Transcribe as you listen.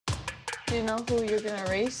Do you know who you're gonna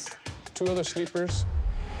race? 2 other sleepers.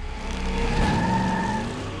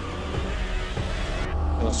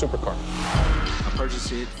 And a supercar. I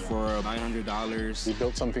purchased it for $900. We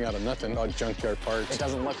built something out of nothing, like junkyard parts. It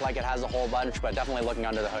doesn't look like it has a whole bunch, but definitely looking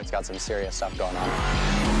under the hood, it's got some serious stuff going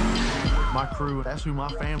on. My crew, that's who my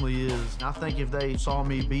family is. And I think if they saw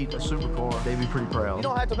me beat a supercar, they'd be pretty proud. You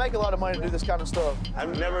don't have to make a lot of money to do this kind of stuff.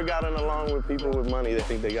 I've never gotten along with people with money. They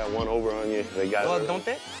think they got one over on you. They got Well, don't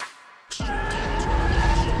they?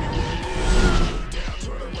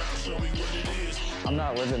 I'm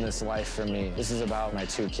not living this life for me. This is about my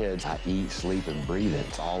 2 kids. I eat, sleep, and breathe it.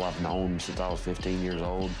 It's all I've known since I was 15 years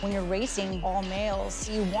old. When you're racing all males,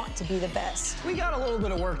 you want to be the best. We got a little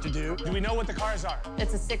bit of work to do. Do we know what the cars are?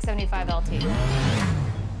 It's a 675 LT.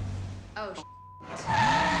 Oh,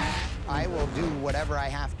 I will do whatever I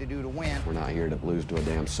have to do to win. We're not here to lose to a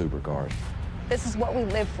damn supercar. This is what we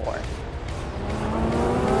live for.